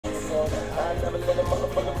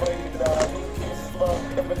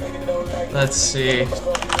Let's see.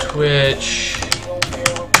 Twitch.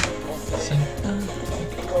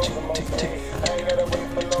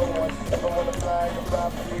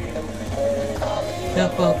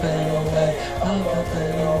 Up and away, up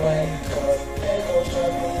and away.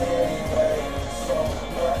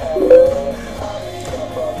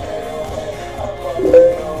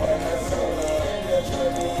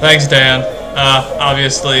 Thanks, Dan.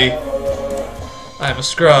 Obviously, I'm a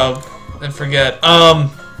scrub and forget.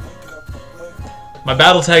 My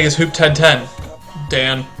battle tag is Hoop1010,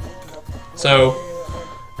 Dan. So,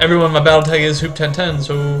 everyone, my battle tag is Hoop1010,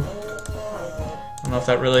 so I don't know if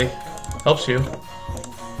that really helps you.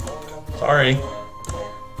 Sorry.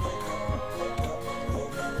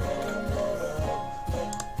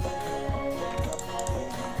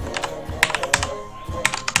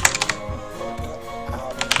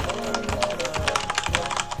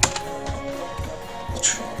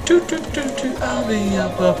 I'll be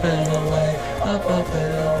up and away, up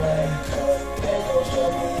and away.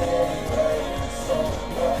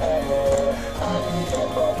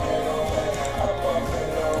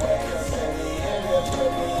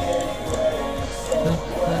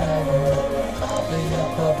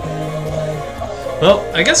 Well,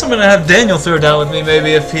 I guess I'm gonna have Daniel throw down with me,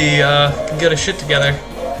 maybe, if he can get his shit together.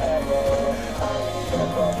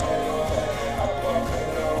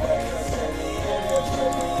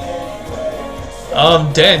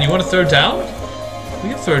 Dan, you want to throw down? We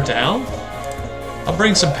can throw down. I'll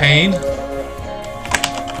bring some pain.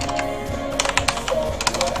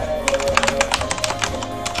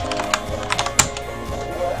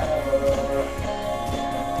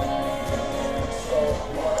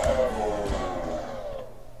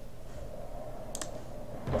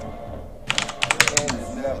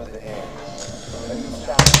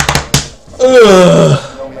 Ugh.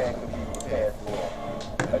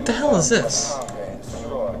 What the hell is this?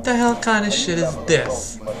 What the hell kind of shit is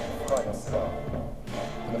this?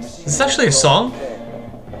 Is this actually a song?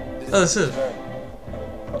 Oh, this is.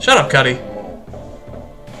 Shut up, Cuddy.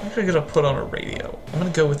 I'm actually gonna put on a radio. I'm gonna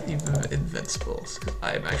go with Invincibles, because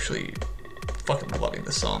I'm actually fucking loving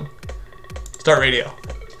this song. Start radio.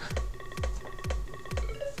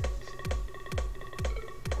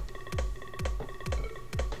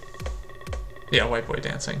 Yeah, white boy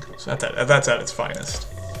dancing. So that's at its finest.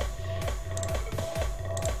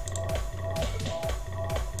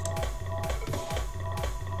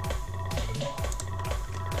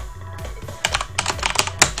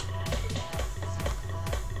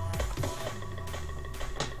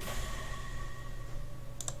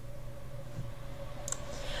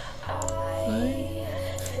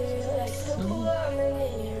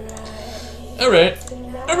 Alright.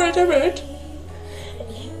 Alright.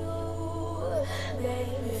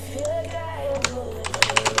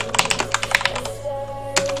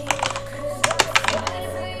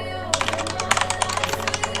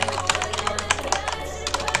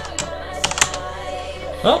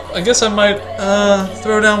 Well, I guess I might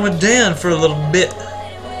throw down with Dan for a little bit.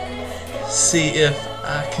 See if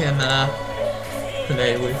I can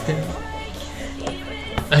play with him.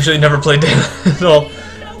 Actually, never played Dan at all.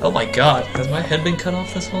 Oh my god, has my head been cut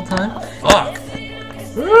off this whole time? Fuck!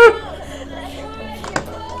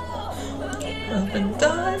 Up and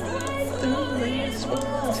dive through this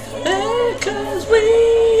world, because we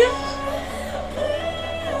are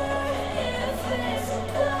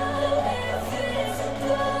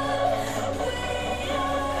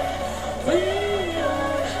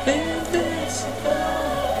invincible.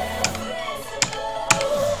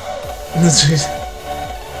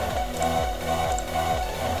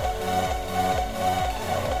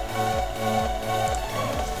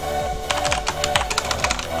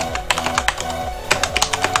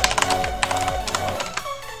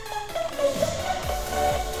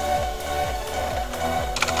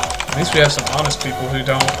 At least we have some honest people who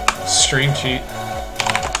don't stream cheat.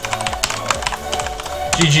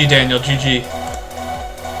 GG, Daniel, GG.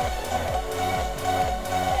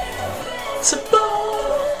 It's a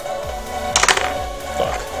ball.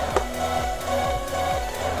 Fuck.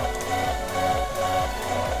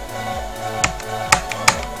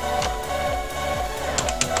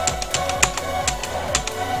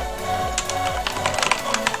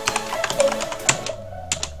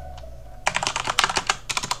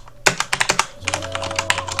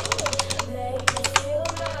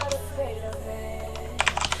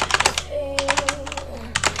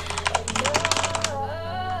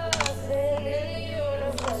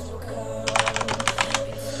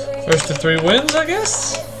 First to 3 wins, I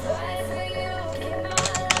guess?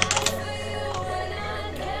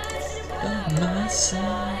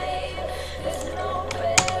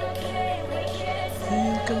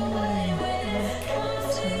 Think away.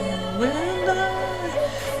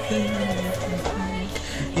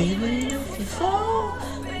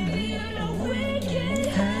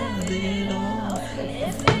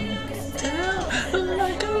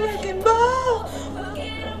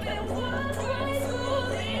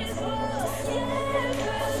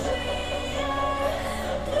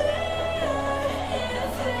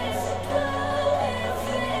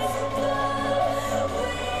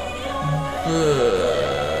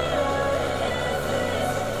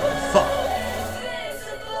 Fuck.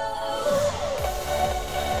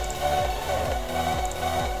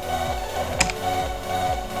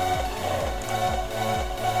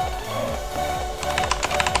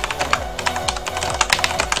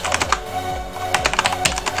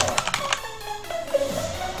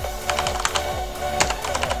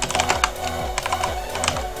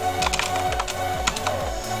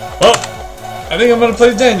 Well, I think I'm gonna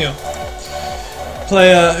play Daniel.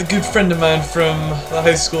 Play a good friend of mine from the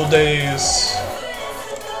high school days.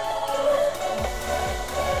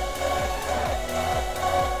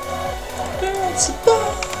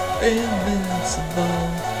 Invincible, invincible.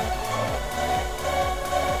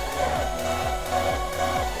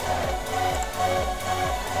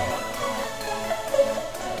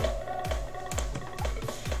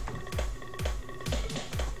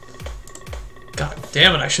 God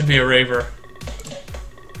damn it, I should be a raver.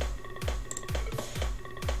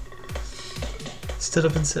 Stood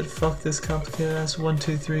up and said, fuck this complicated ass 1,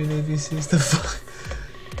 2, 3 and ABCs. The fuck?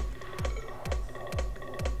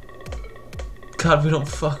 God, we don't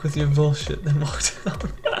fuck with your bullshit. Then walked out.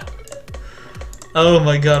 Oh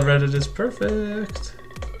my god, Reddit is perfect.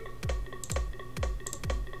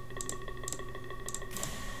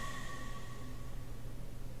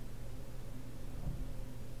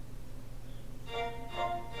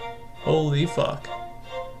 Holy fuck.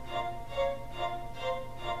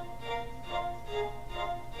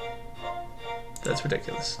 That's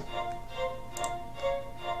ridiculous.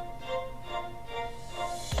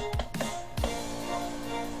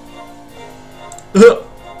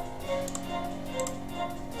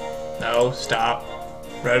 No, stop.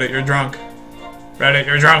 Reddit, you're drunk. Reddit,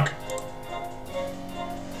 you're drunk.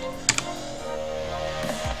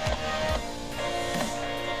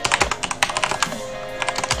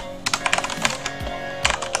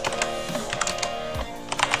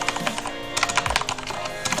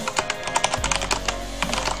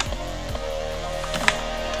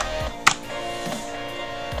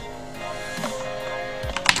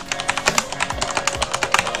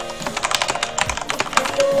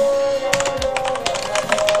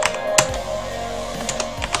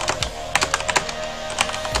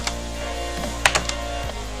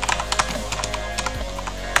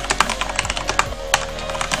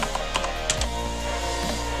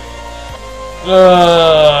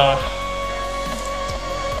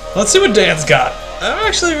 Let's see what Dan's got. I'm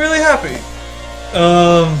actually really happy.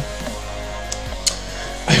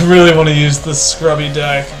 I really want to use the scrubby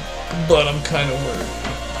deck, but I'm kind of worried.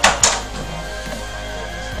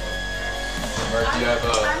 Mark, you have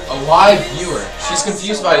a live viewer. She's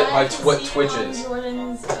confused by what Twitch is.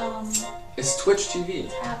 It's Twitch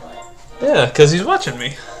TV. Yeah, because he's watching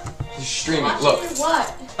me. He's streaming. Look.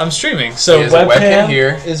 What? I'm streaming, so He has a webcam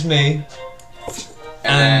here. Is me.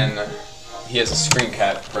 And then he has a screen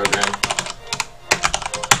cap program.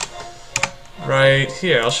 Right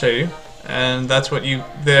here, I'll show you. And that's what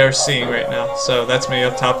they're seeing right now. So that's me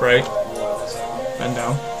up top right. And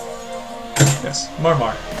down. Yes,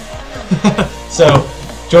 Marmar. So,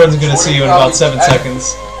 Jordan's gonna see you in about 7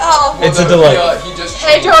 seconds. Oh. It's a delay.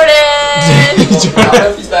 Hey, Jordan! I don't know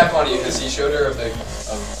if he's back on you because he showed her a big...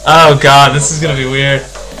 Oh god, this is gonna be weird.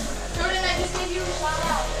 Jordan, I just gave you a shout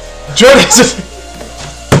out. Jordan!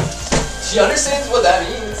 She understands what that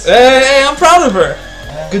means. Hey, I'm proud of her.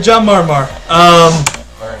 Good job, Marmar.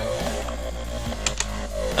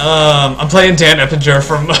 I'm playing Dan Eppinger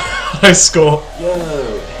from high school. Yo.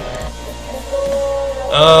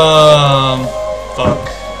 Fuck.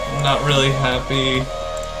 I'm not really happy.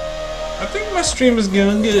 I think my stream is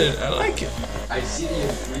going good. I like it. I see that you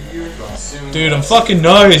have 3 viewers, but soon... Dude, I'm fucking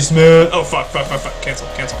nice, man. Oh, fuck. Cancel.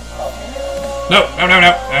 No.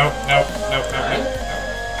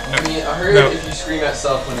 I mean, I heard if you scream at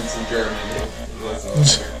self when it's in German, it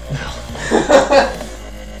listens. No.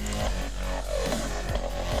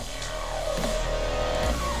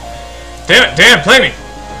 Damn it, Dan, play me.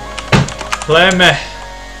 Play me.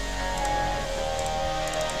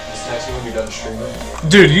 Just text me when you're done streaming.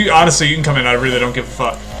 Dude, you can come in. I really don't give a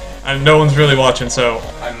fuck. And no one's really watching, so.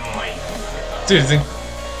 I might. Dude, then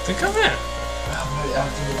come in. I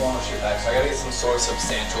have to launch it back, so I gotta get some sort of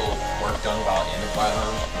substantial work done while in the file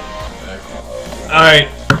lounge. Alright,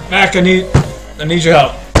 Mac, I need your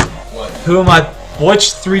help. What?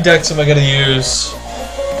 Which 3 decks am I gonna use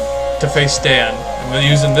to face Dan? I'm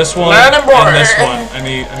using this one and this one. I'm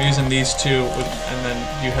using these 2, and then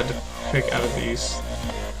you had to pick out of these.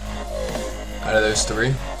 Out of those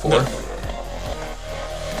 3? 4? No.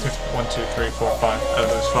 1, 2, 3, 4, 5. Out of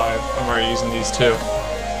those 5, I'm already using these 2.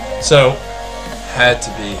 So, had to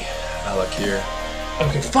be Alakir.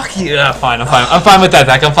 Okay, fuck you. Yeah, fine. I'm fine with that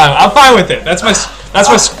deck. I'm fine with it. That's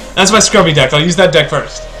my scrubby deck. I'll use that deck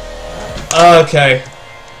first. Okay.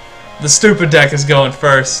 The stupid deck is going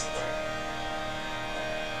first.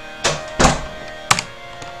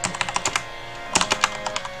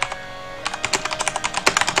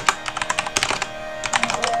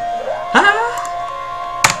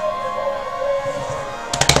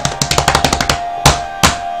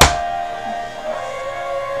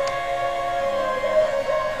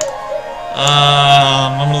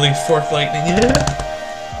 I'm gonna leave Fork Lightning in.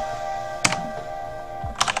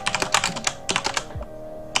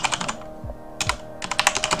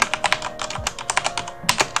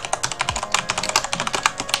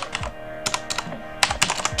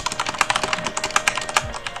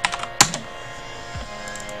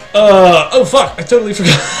 Oh fuck, I totally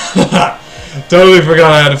forgot. Totally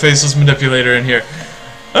forgot I had a Faceless Manipulator in here.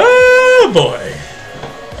 Oh boy.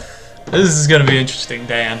 This is gonna be interesting,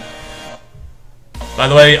 Dan. By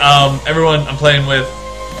the way, everyone, I'm playing with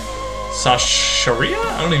Sasharia?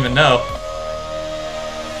 I don't even know.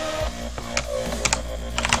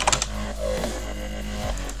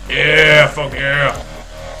 Yeah, fuck yeah.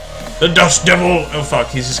 The Dust Devil! Oh fuck,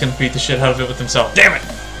 he's just gonna beat the shit out of it with himself. Damn it!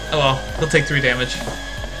 Oh well, he'll take 3 damage.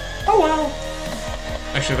 Oh well.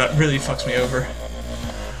 Actually, that really fucks me over.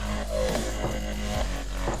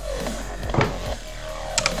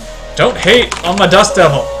 Don't hate on my Dust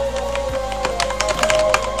Devil!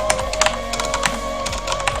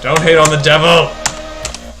 Don't hate on the devil!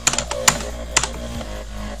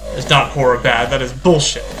 It's not horror bad, that is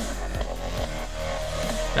bullshit.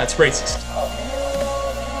 That's racist.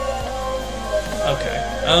 Okay,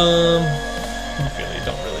 really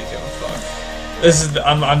don't really give a fuck. This is the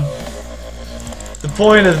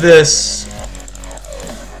point of this.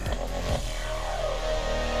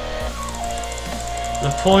 The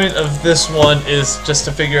point of this one is just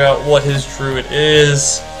to figure out what his druid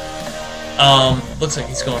is. Looks like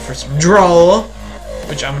he's going for some draw,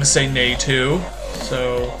 which I'm gonna say nay to.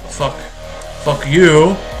 So fuck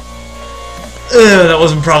you. That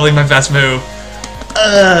wasn't probably my best move.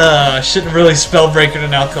 Shouldn't have really Spellbreakered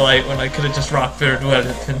an Alkalite when I could have just Rock Feared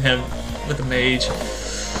Weapon him with a mage.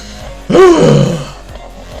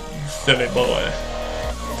 Silly boy.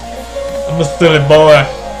 I'm a silly boy.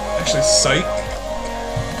 Actually, Psych.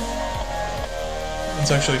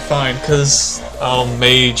 It's actually fine, because I'll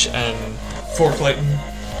Mage and Fork Lightning.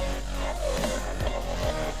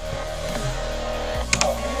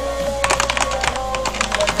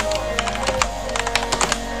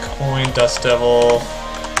 Coin, Dust Devil.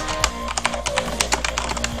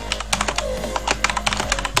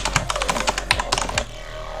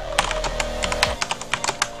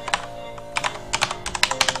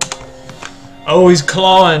 Oh, he's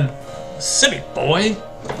clawing. Silly boy.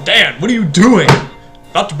 Dan, what are you doing?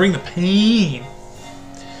 About to bring the pain.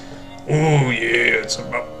 Oh yeah, it's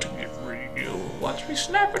about to get real. Watch me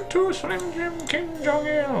snap it to a Slim Jim King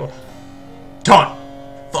Jong-il. Taunt!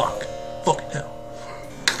 Fuck. Fucking hell.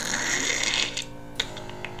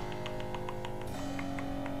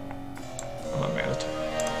 I'm on mana turn.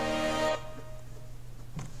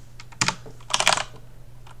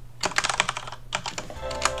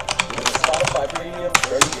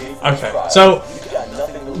 Okay, so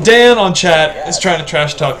Dan on chat is trying to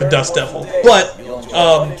trash talk the Dust Devil, but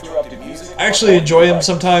I actually enjoy him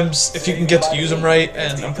sometimes if you can get to use him right,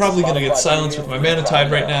 and I'm probably going to get silenced with my Mana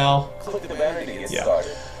Tide right now. Yeah,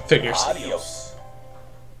 figures.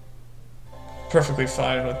 Perfectly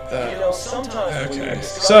fine with that. Okay,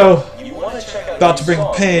 so, about to bring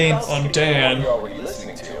pain on Dan.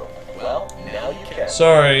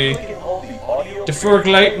 Sorry. Deferred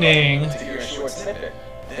Lightning.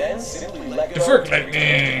 Deferred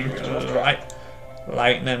Lightning.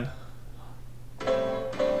 Lightning.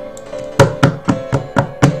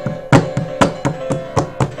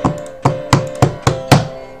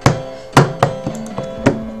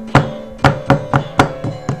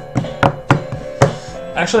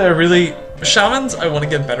 Actually, Shamans I want to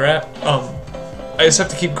get better at. I just have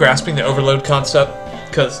to keep grasping the overload concept,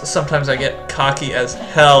 because sometimes I get cocky as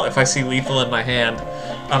hell if I see lethal in my hand.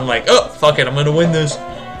 I'm like, oh, fuck it, I'm gonna win this.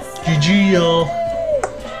 GG, y'all.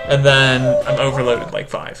 And then I'm overloaded like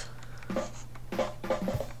 5.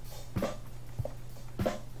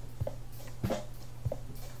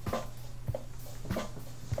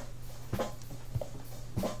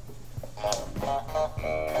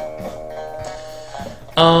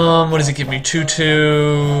 What does it give me?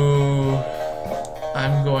 2/2.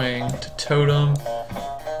 I'm going to Totem.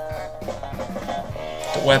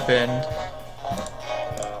 The weapon.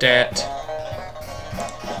 Dat.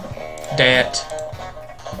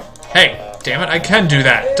 Hey! damn it, I can do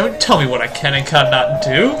that. Don't tell me what I can and cannot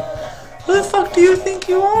do. Who the fuck do you think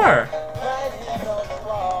you are?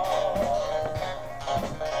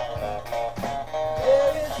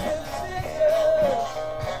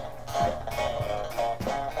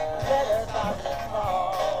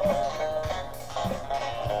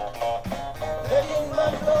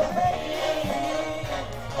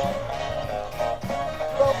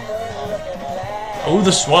 Oh,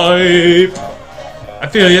 the swipe! I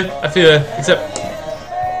feel you, except...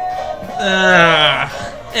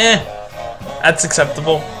 That's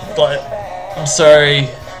acceptable, but... I'm sorry.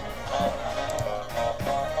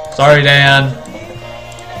 Sorry, Dan.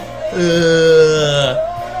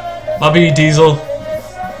 My B Diesel.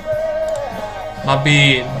 My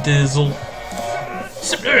B Diesel.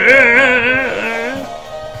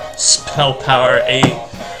 Spell power 8.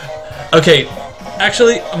 Okay,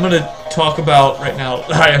 actually, I'm gonna talk about right now.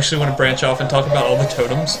 I actually want to branch off and talk about all the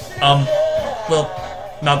totems. Well,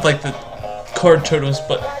 not like the card totems,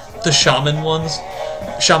 but the shaman ones.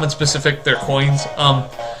 Shaman specific, they're coins.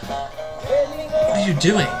 What are you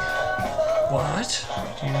doing? What?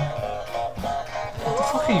 What the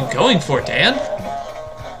fuck are you going for, Dan?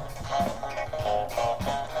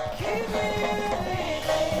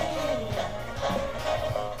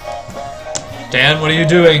 Dan, what are you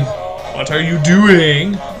doing? What are you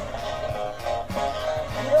doing?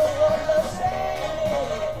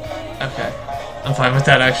 Okay, I'm fine with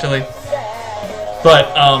that actually. But,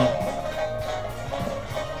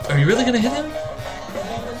 are you really gonna hit him?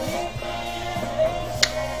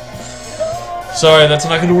 Sorry, that's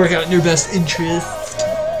not gonna work out in your best interest.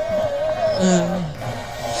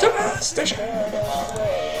 Superstition.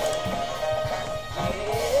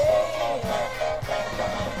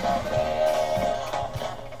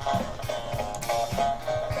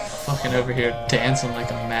 Fucking over here dancing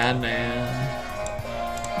like a madman.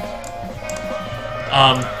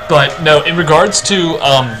 But no, in regards to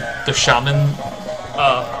the shaman,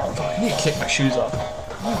 fuck, I need to kick my shoes off.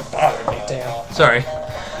 Oh, bothered me, damn. Sorry.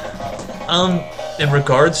 In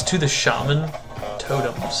regards to the shaman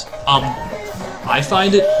totems, I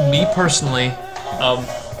find it, me personally,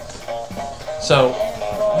 so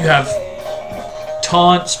you have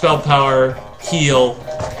taunt, spell power, heal,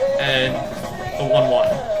 and a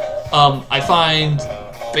 1/1. I find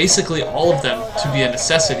basically all of them to be a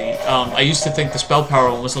necessity. I used to think the spell power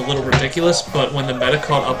one was a little ridiculous, but when the meta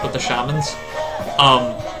caught up with the shamans,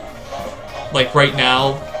 like right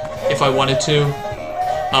now, if I wanted to,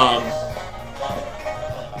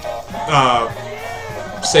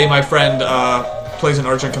 say my friend plays an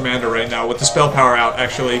Argent Commander right now, with the spell power out,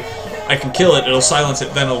 actually, I can kill it, it'll silence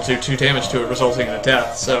it, then it'll do 2 damage to it, resulting in a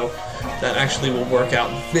death, so that actually will work out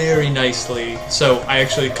very nicely. So I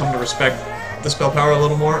actually come to respect the spell power a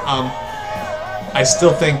little more. I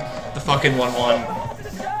still think the fucking 1/1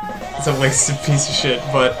 is a wasted piece of shit,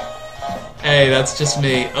 but hey, that's just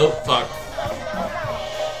me. Oh, fuck.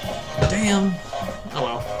 Damn. Oh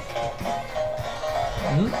well.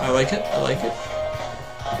 I like it, I like it.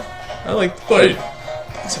 I like the fight.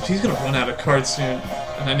 Except he's gonna run out of cards soon,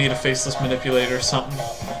 and I need a faceless manipulator or something.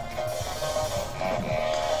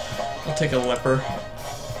 I'll take a leper.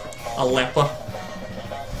 A leper.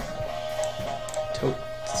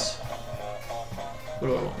 Totes. What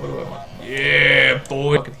do I want? What do I want? Yeah,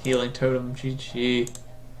 boy! Fucking healing totem, GG.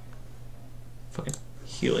 Fucking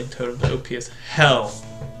healing totem, the OP as hell.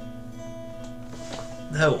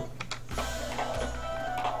 No.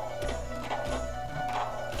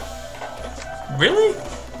 Really?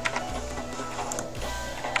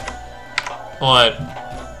 What?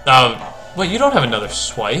 Wait, you don't have another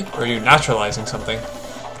swipe? Or are you naturalizing something?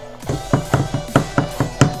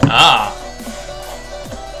 Ah.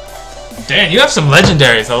 Dan, you have some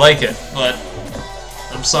legendaries, I like it, but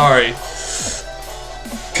I'm sorry.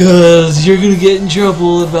 Cause you're gonna get in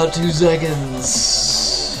trouble in about 2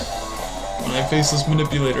 seconds. When I faceless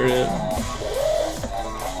manipulator him.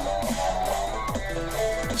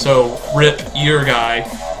 So, rip your guy.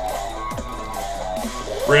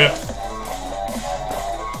 Rip.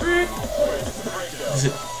 Is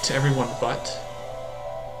it to everyone but?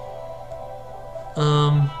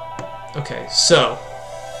 Okay, so.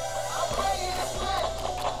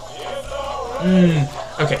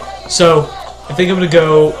 Okay, so I think I'm gonna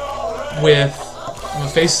go with, I'm gonna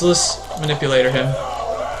faceless manipulator him.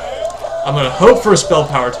 I'm gonna hope for a spell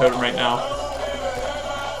power totem right now.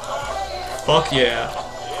 Fuck yeah.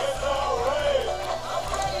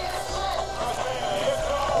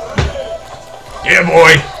 Yeah,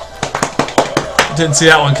 boy! Didn't see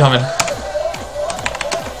that one coming.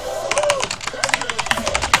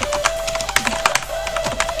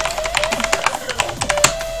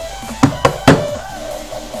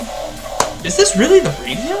 this really the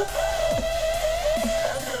radio?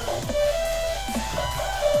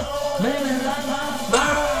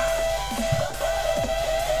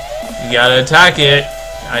 You gotta attack it.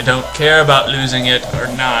 I don't care about losing it or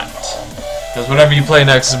not. Because whatever you play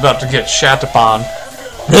next is about to get shat upon.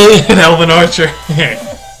 An Elven Archer.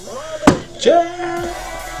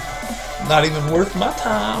 Not even worth my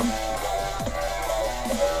time.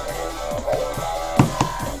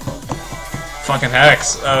 Fucking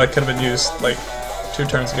Hex. That could have been used like 2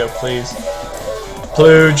 turns ago, please.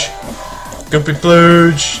 Plooge. Goopy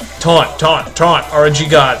Plooge. Taunt, taunt, taunt. RNG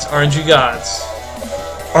gods, RNG gods.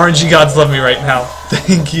 RNG gods love me right now.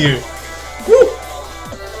 Thank you. Woo!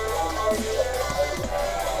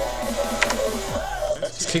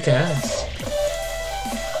 Just kick ass.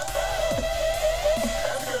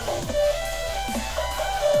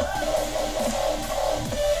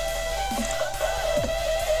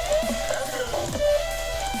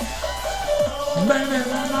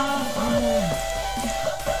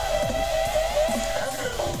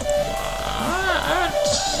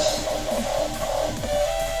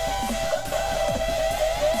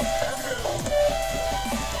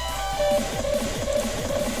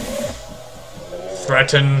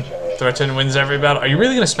 Threaten wins every battle. Are you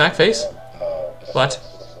really gonna smack face? What?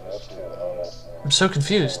 I'm so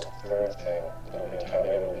confused.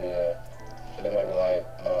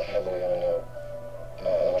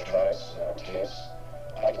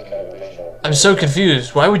 I'm so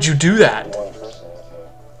confused. Why would you do that?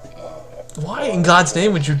 Why in God's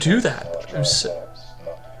name would you do that? I'm so...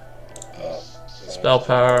 Spell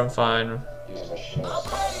power, I'm fine.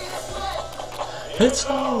 It's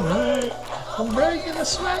alright. I'm breaking the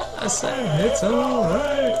sweat. I said it's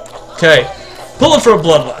alright. Okay. Pulling for a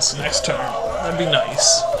bloodlust next turn. That'd be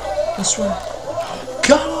nice. I swear.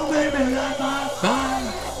 Come on, baby, light my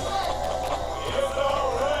fire.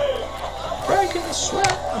 Breaking the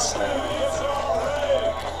sweat. I said it's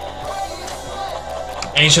alright.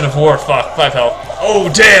 Ancient of War. Fuck. 5 health. Oh,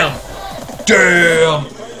 damn. Damn.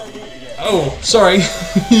 Oh, sorry.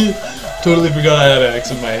 Totally forgot I had an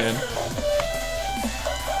X in my hand.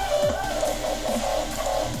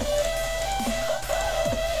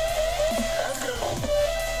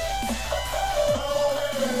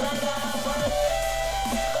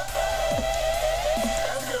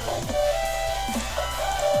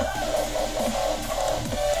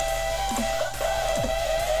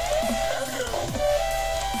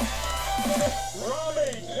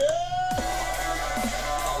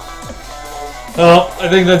 Oh, I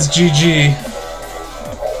think that's GG.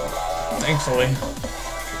 Thankfully.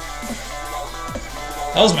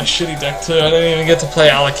 That was my shitty deck too. I didn't even get to play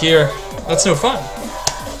Alakir. That's no fun.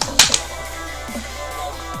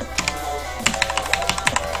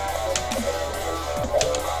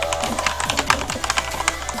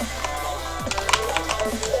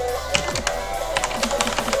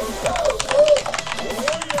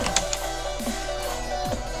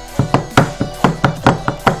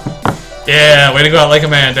 Yeah, way to go out like a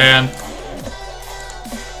man, Dan.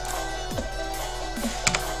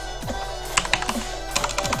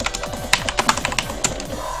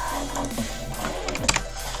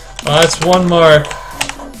 Oh, that's 1 mark.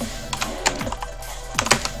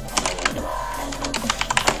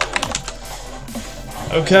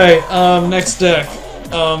 Okay, next deck.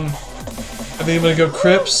 I think I'm gonna go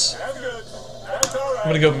Crips. I'm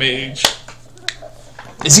gonna go Mage.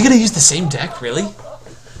 Is he gonna use the same deck, really?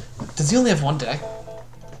 Does he only have 1 deck?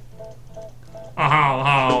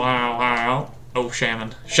 Oh,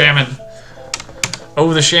 Shaman. Shaman.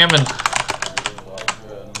 Oh, the Shaman.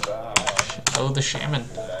 Oh, the Shaman.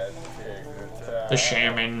 The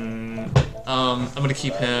Shaman. I'm gonna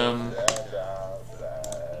keep him.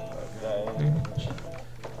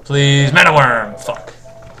 Please, Mana Worm. Fuck.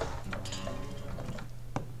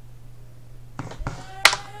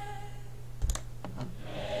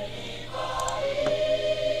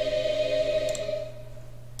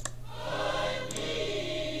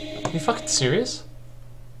 Are you fucking serious?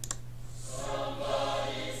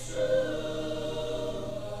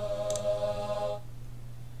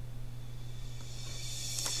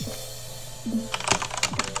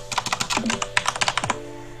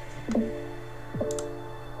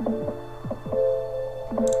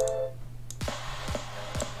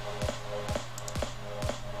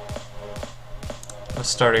 I'll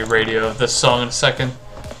start a radio of this song in a second.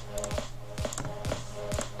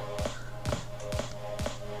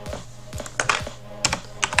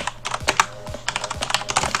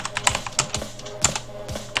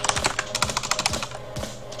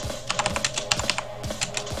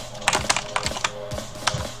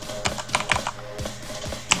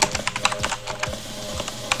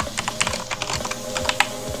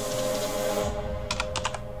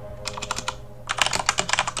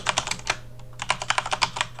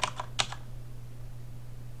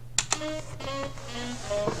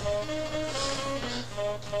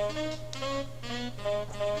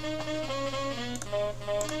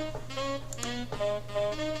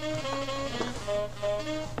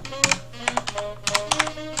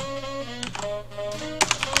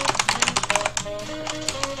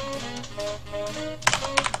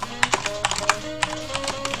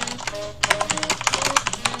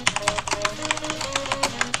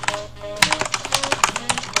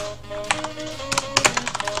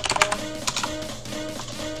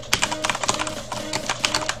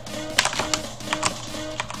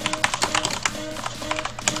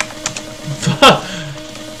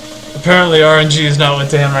 Apparently RNG is not with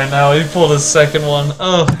Dan right now. He pulled his second one.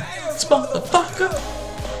 Oh, it's motherfucker.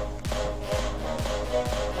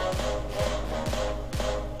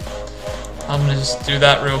 I'm gonna just do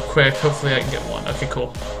that real quick. Hopefully I can get one. Okay,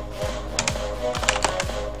 cool.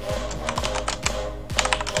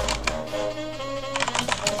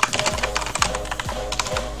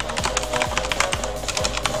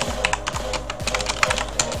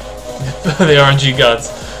 The RNG gods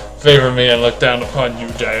favor me and look down upon you,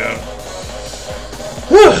 Dan.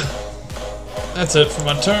 That's it for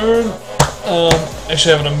my turn.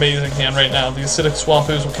 Actually, I have an amazing hand right now. The acidic swamp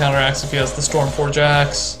ooze will counteract if he has the Storm Forge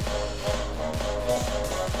axe.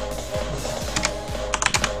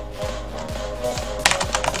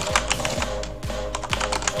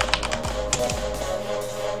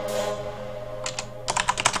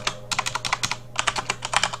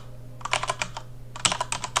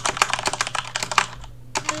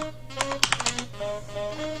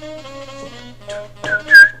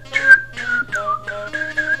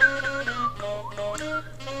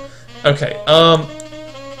 Okay,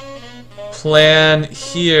 plan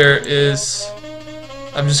here is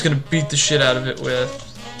I'm just gonna beat the shit out of it with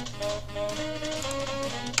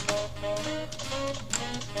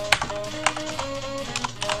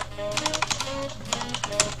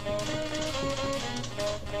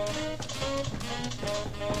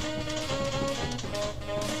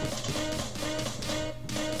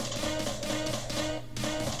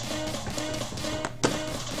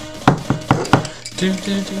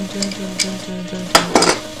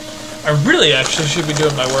I really actually should be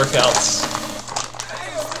doing my workouts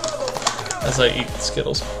as I eat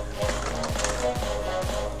Skittles.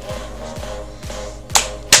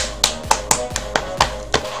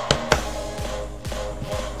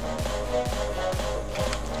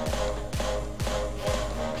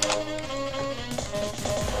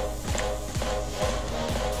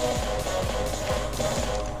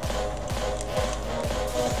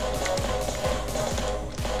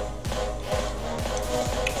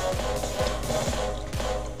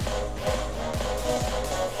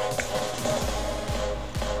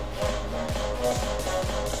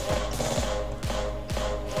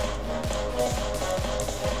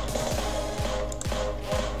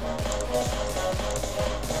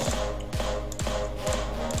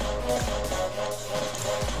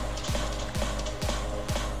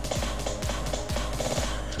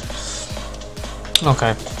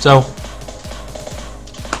 Okay, so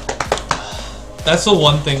that's the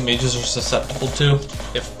one thing mages are susceptible to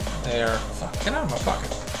if they're get out of my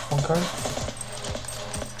pocket. One card.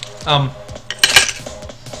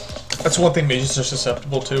 That's one thing mages are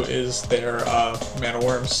susceptible to is their mana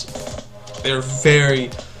worms. They're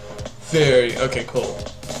very, very okay. Cool.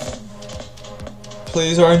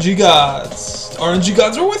 Please, RNG gods. RNG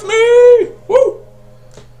gods are with me. Woo!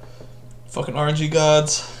 Fucking RNG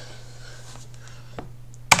gods.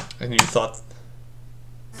 And you thought...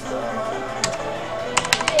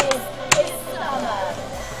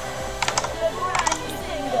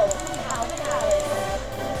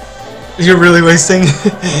 You're really wasting?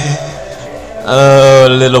 Oh,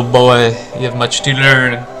 little boy, you have much to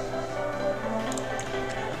learn.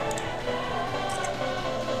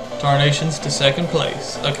 Tarnations to second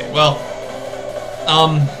place. Okay, well,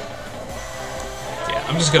 yeah,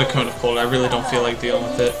 I'm just gonna Cone of Cold. I really don't feel like dealing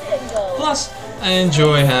with it. Plus, I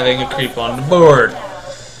enjoy having a creep on the board.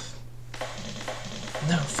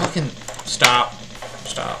 No, fucking stop.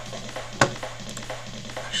 Stop. I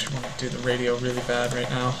actually want to do the radio really bad right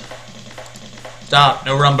now. Stop,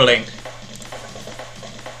 no rumbling.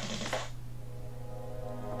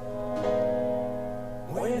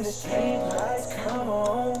 When the street lights come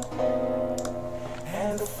on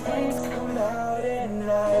and the flames come out at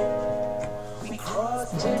night, we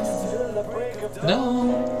cross bridges till the break of dawn.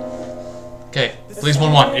 No. Okay, please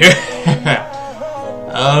 1-1.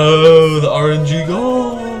 Oh, the RNG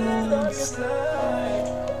goals.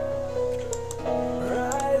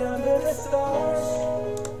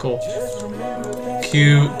 Cool.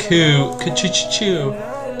 Choo.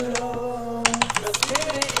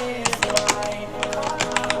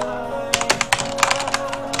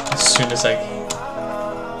 As soon as I...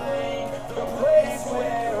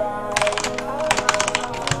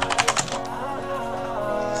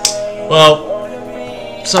 Well,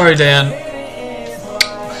 sorry, Dan.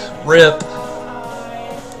 RIP.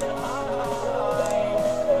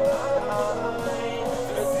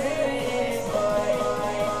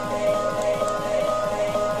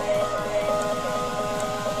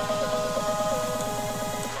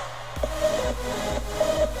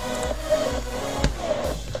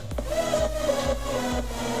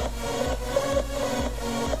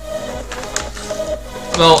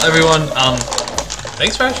 Well, everyone,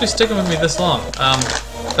 thanks for actually sticking with me this long.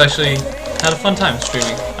 I've actually had a fun time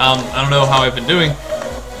streaming. I don't know how I've been doing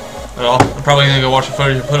at all. I'm probably gonna go watch the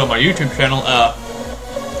footage and put it on my YouTube channel.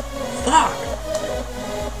 Fuck!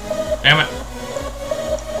 Damn it.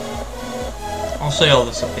 I'll say all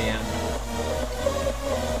this at the end.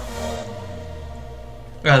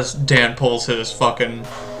 As Dan pulls his fucking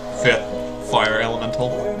 5th fire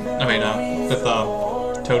elemental. I mean,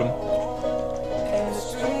 5th, totem.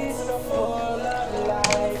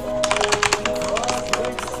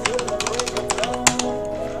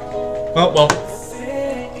 Well.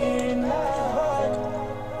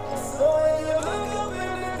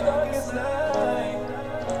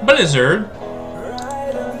 Blizzard.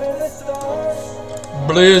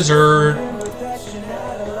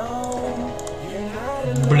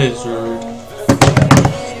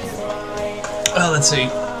 Let's see.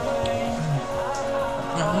 I'm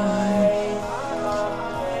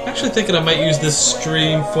actually thinking I might use this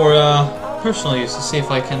stream for personal use to see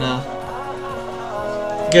if I can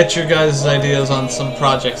get your guys' ideas on some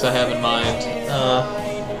projects I have in mind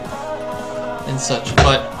and such.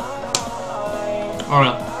 But I don't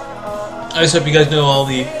know. I just hope you guys know all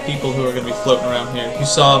the people who are going to be floating around here. You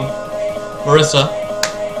saw Marissa,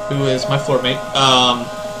 who is my floor mate.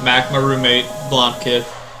 Mac, my roommate, blonde kid.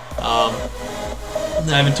 I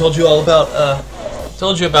haven't told you all about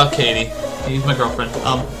Katie. She's my girlfriend.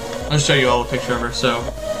 I'll show you all a picture of her, so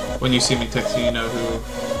when you see me text you, you know who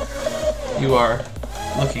you are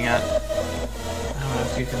looking at. I don't know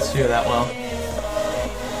if you can see her that well.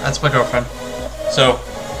 That's my girlfriend. So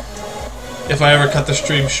if I ever cut the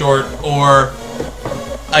stream short or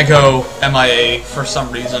I go MIA for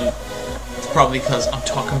some reason, it's probably because I'm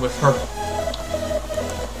talking with her.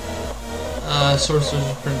 Sources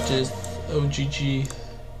printed OGG.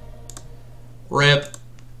 Rip.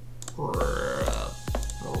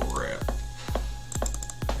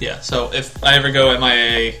 Yeah, so if I ever go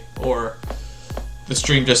MIA or the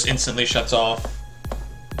stream just instantly shuts off,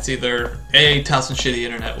 it's either A, tossing shitty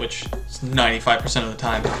internet, which is 95% of the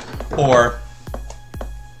time, or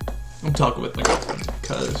I'm talking with my girlfriend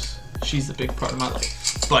because she's the big part of my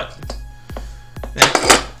life. But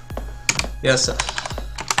yeah. Yes,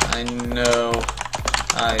 I know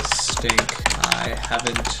I stink. I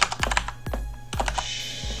haven't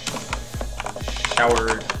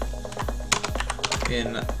showered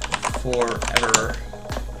in forever.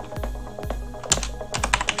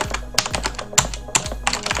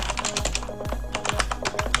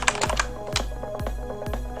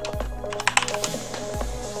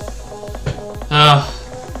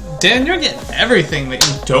 Dan, you're getting everything that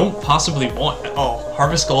you don't possibly want. Oh,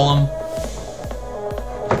 Harvest Golem.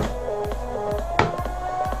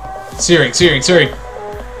 Searing.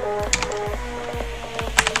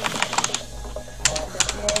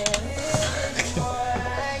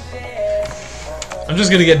 I'm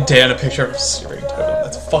just gonna get Dan a picture of a Searing totem.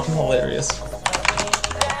 That's fucking hilarious.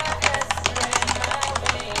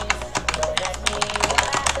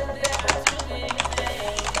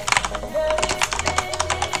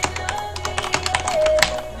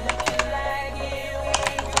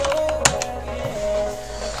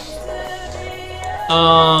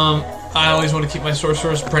 I always want to keep my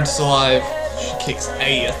Sorcerer's Apprentice alive. She kicks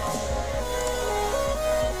ass.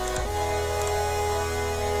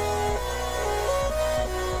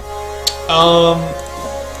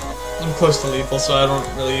 I'm close to lethal, so I don't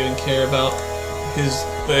really even care about his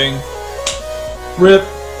thing. Rip.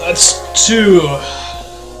 That's 2.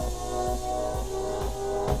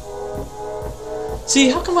 See,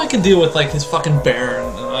 how come I can deal with, like, his fucking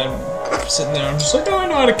Baron, and I'm sitting there, I'm just like, oh, I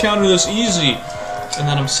know how to counter this easy. And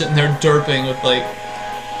then I'm sitting there derping with, like...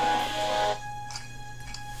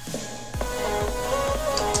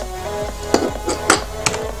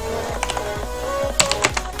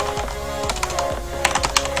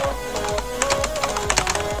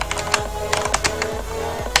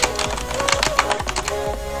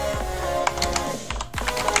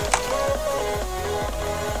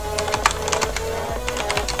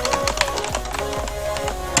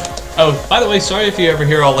 Oh, by the way, sorry if you ever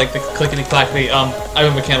hear all like the clickety-clackety. I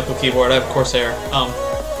have a mechanical keyboard. I have Corsair.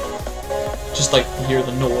 Just like hear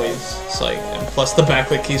the noise. It's like, and plus the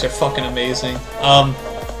backlit keys are fucking amazing.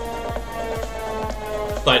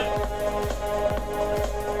 But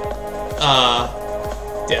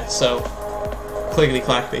yeah. So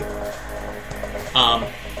clickety-clackety.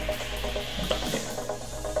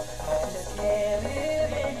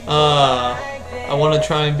 I want to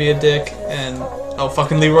try and be a dick and. Oh,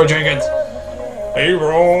 fucking Leroy Jenkins.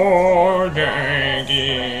 Leroy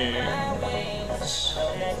Jenkins.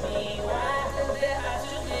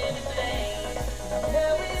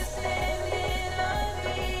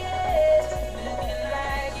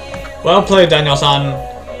 Well played, Daniel-san.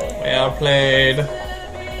 Well played.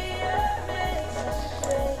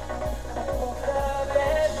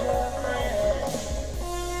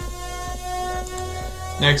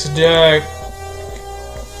 Next deck.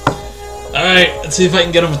 Alright, let's see if I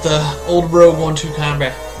can get him with the old rogue 1-2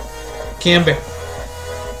 combat. Camby.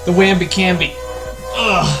 The Wamby Camby.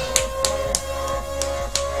 Ugh.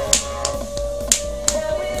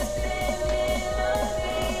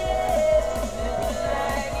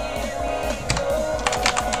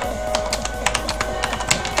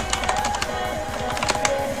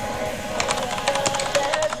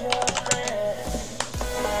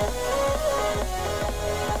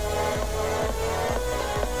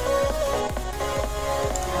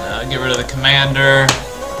 Get rid of the commander.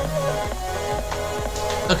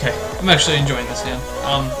 Okay, I'm actually enjoying this hand.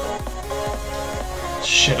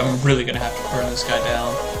 Shit, I'm really gonna have to burn this guy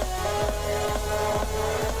down.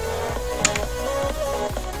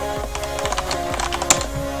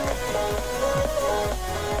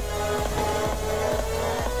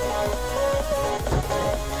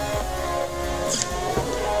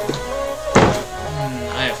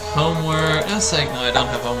 I have homework. That's like, no, I don't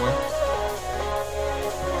have homework.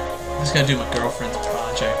 I just gotta do my girlfriend's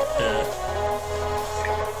project.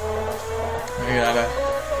 I gotta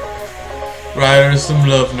write her some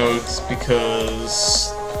love notes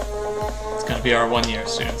because it's gonna be our 1 year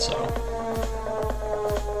soon, so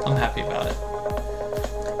I'm happy about it.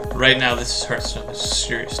 Right now, this is Hearthstone. This is a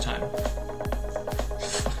serious time. What the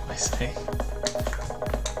fuck am I saying?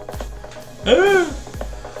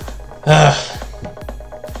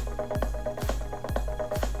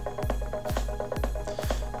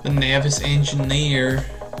 The Navis Engineer.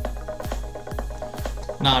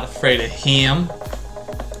 Not afraid of him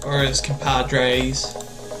or his compadres.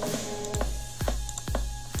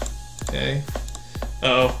 Okay. Uh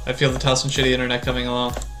oh, I feel the toss and shitty internet coming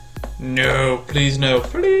along. No, please no,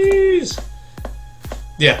 please.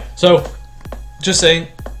 Yeah, so just saying,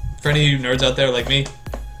 for any of you nerds out there like me,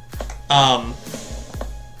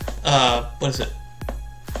 what is it?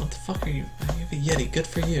 What the fuck are you? I give a Yeti, good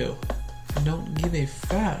for you. I don't give a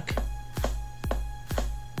fuck.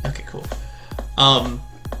 Okay, cool.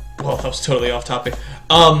 Well, that was totally off topic.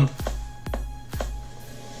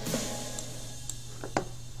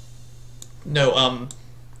 No,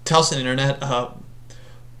 Towson Internet,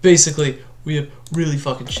 basically, we have really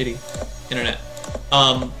fucking shitty internet.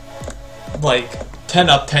 Like, 10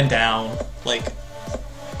 up, 10 down, like,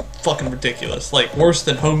 fucking ridiculous. Like, worse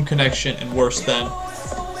than home connection and worse than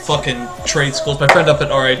fucking trade schools. My friend up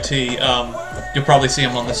at RIT, you'll probably see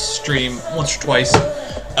him on this stream once or twice,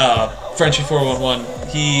 Frenchie411,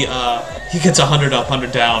 he gets 100 up,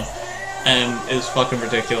 100 down, and is fucking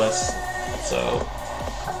ridiculous. So,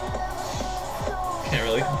 can't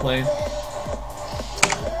really complain.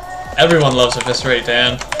 Everyone loves Eviscerate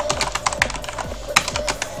Dan.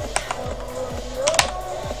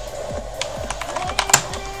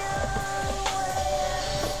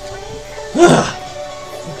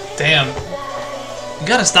 Damn. You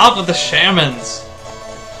gotta stop with the shamans.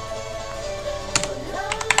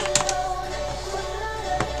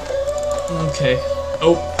 Okay.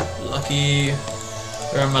 Oh, lucky.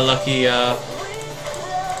 Where are my lucky,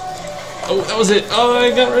 Oh, that was it. Oh,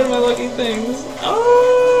 I got rid of my lucky things. Oh.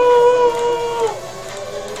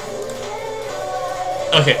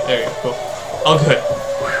 Okay, there you go. Cool. All good.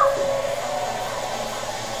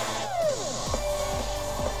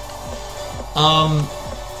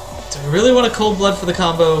 Do I really want a cold blood for the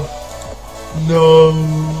combo? No.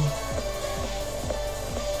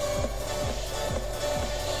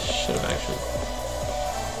 Should have actually.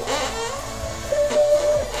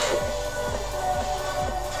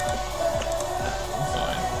 I'm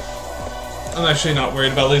fine. I'm actually not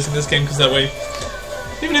worried about losing this game because that way,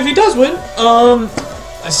 even if he does win,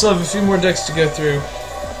 I still have a few more decks to go through.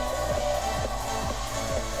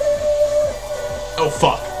 Oh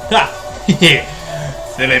fuck! Ha!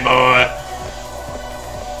 Silly boy.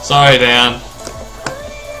 Sorry, Dan.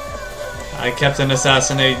 I kept an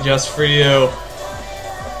assassinate just for you.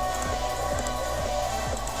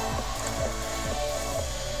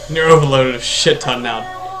 And you're overloaded a shit ton now.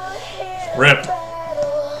 Rip.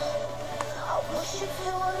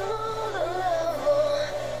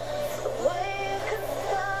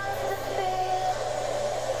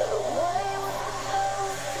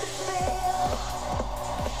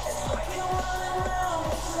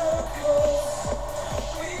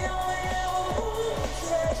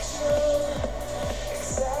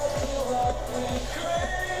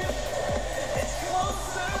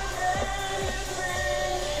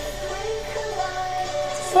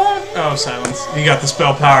 Oh, silence. He got the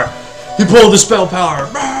spell power. He pulled the spell power.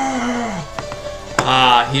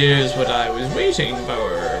 here's what I was waiting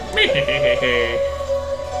for.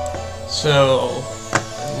 So,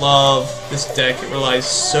 I love this deck. It relies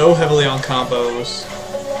so heavily on combos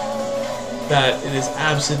that it is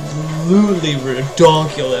absolutely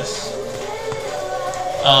redonkulous.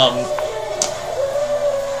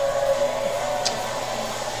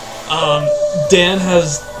 Dan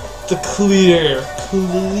has the clear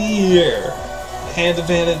hand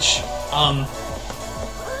advantage.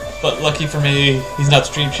 But lucky for me, he's not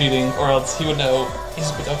stream cheating, or else he would know he's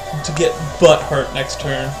about to get butt hurt next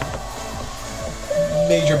turn.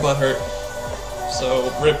 Major butt hurt. So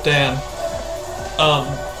rip Dan.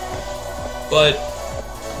 But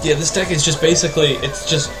yeah, this deck is just basically, it's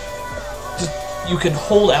just you can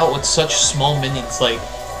hold out with such small minions like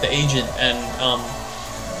the Agent and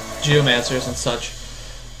Geomancers and such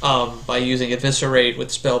by using Eviscerate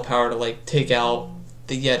with spell power to like take out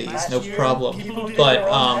the Yetis, no problem. But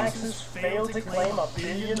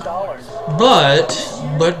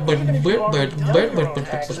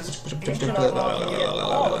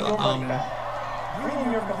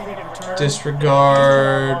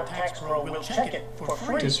disregard.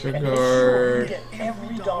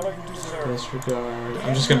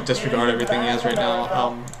 I'm just gonna disregard everything he has right now.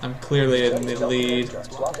 I'm clearly in the lead,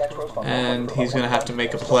 and he's gonna have to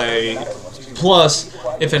make a play. Plus,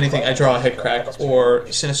 if anything, I draw a head crack or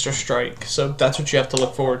Sinister Strike. So that's what you have to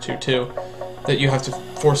look forward to too. That you have to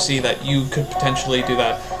foresee that you could potentially do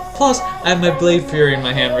that. Plus, I have my Blade Fury in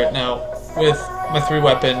my hand right now with my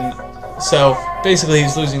 3-weapon. So basically,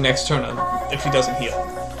 he's losing next turn if he doesn't heal.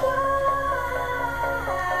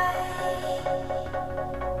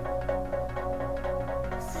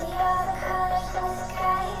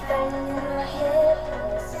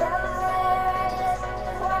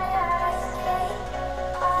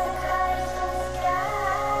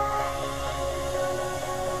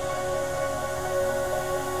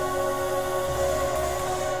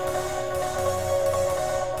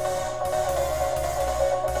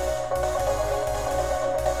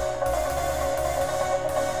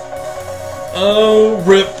 Oh,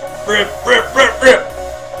 rip.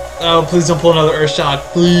 Oh, please don't pull another Earth Shot.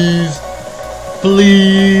 Please.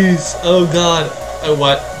 Please. Oh, God. Oh,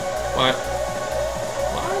 what? What?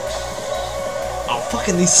 Oh,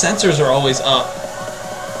 fucking these sensors are always up.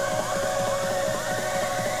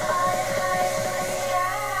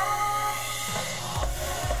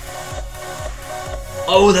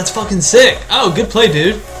 Oh, that's fucking sick. Oh, good play,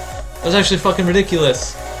 dude. That was actually fucking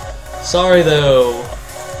ridiculous. Sorry, though.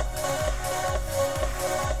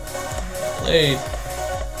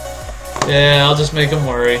 Yeah, I'll just make him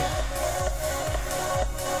worry.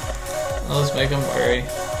 I'll just make him worry.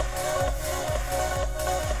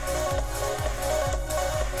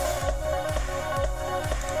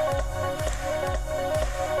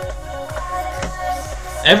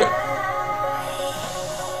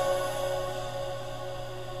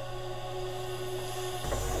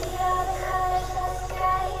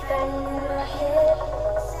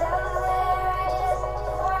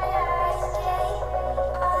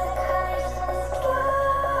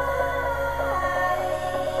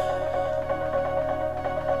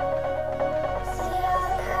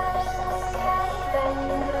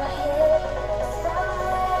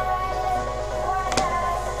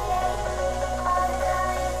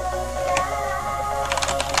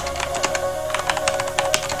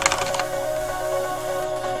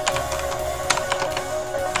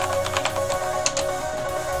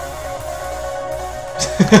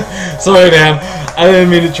 Sorry, man. I didn't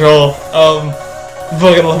mean to troll.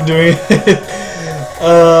 Fucking love doing it.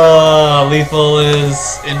 Lethal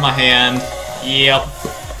is in my hand. Yep.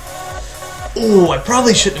 Ooh, I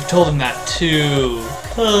probably shouldn't have told him that too.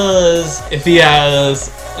 Cause if he has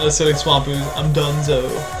an acidic swamp ooze, I'm donezo.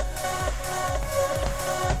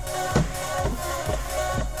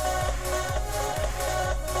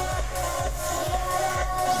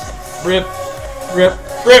 Rip.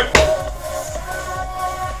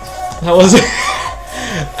 That wasn't in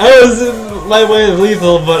my way of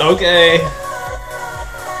lethal, but okay.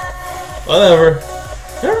 Whatever.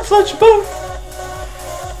 Never float your boat.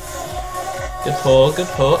 Good pull.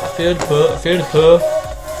 I feel the pull.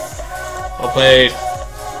 Well played.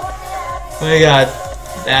 Oh my god.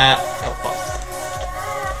 That. Oh fuck.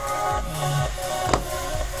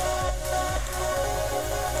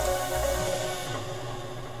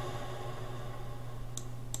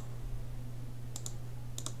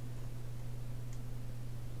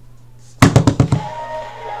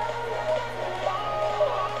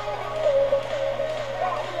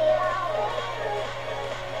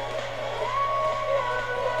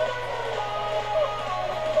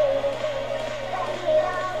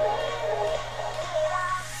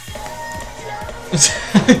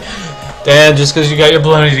 Dan, just because you got your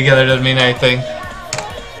baloney together doesn't mean anything.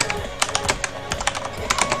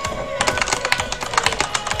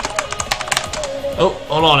 Oh,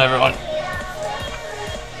 hold on, everyone.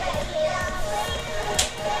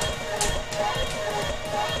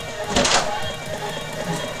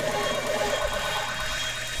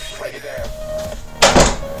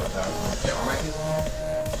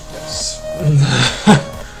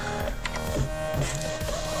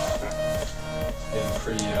 Getting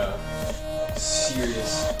pretty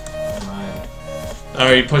serious in my.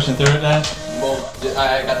 Are you pushing through it now? Well,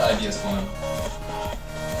 I got the ideas flowing.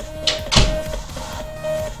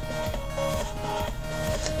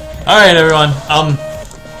 Alright, everyone.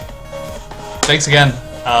 Thanks again.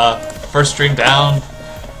 First stream down.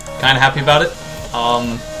 Kinda happy about it.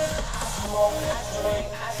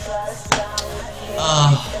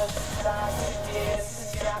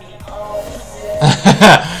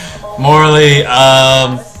 Morally,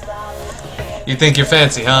 you think you're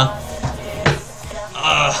fancy, huh?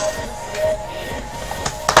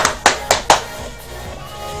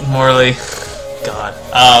 Morally, God.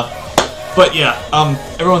 But yeah,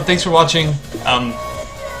 everyone, thanks for watching. I'm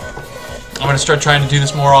gonna start trying to do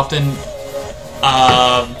this more often.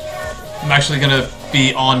 I'm actually gonna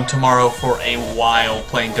be on tomorrow for a while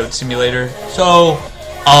playing Goat Simulator, so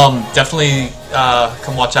definitely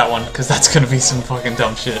come watch that one, because that's gonna be some fucking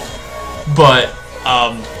dumb shit. But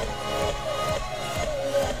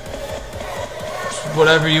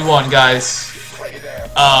whatever you want, guys.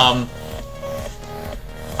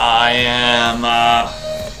 I am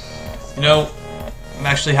you know, I'm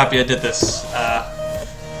actually happy I did this.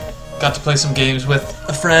 Got to play some games with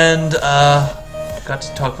a friend, got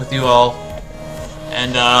to talk with you all,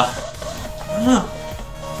 and I don't know,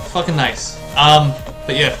 fucking nice.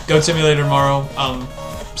 But yeah, Goat Simulator tomorrow,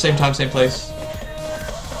 same time, same place.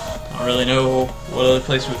 I don't really know what other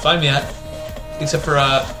place you would find me at, except for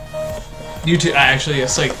YouTube.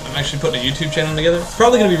 I'm actually putting a YouTube channel together. It's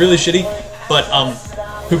probably gonna be really shitty, but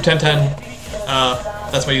Hoop1010,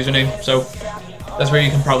 that's my username, so that's where you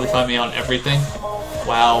can probably find me on everything.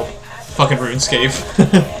 Wow, fucking RuneScape.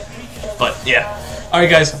 But yeah, alright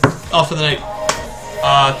guys, off for the night.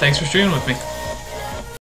 Thanks for streaming with me.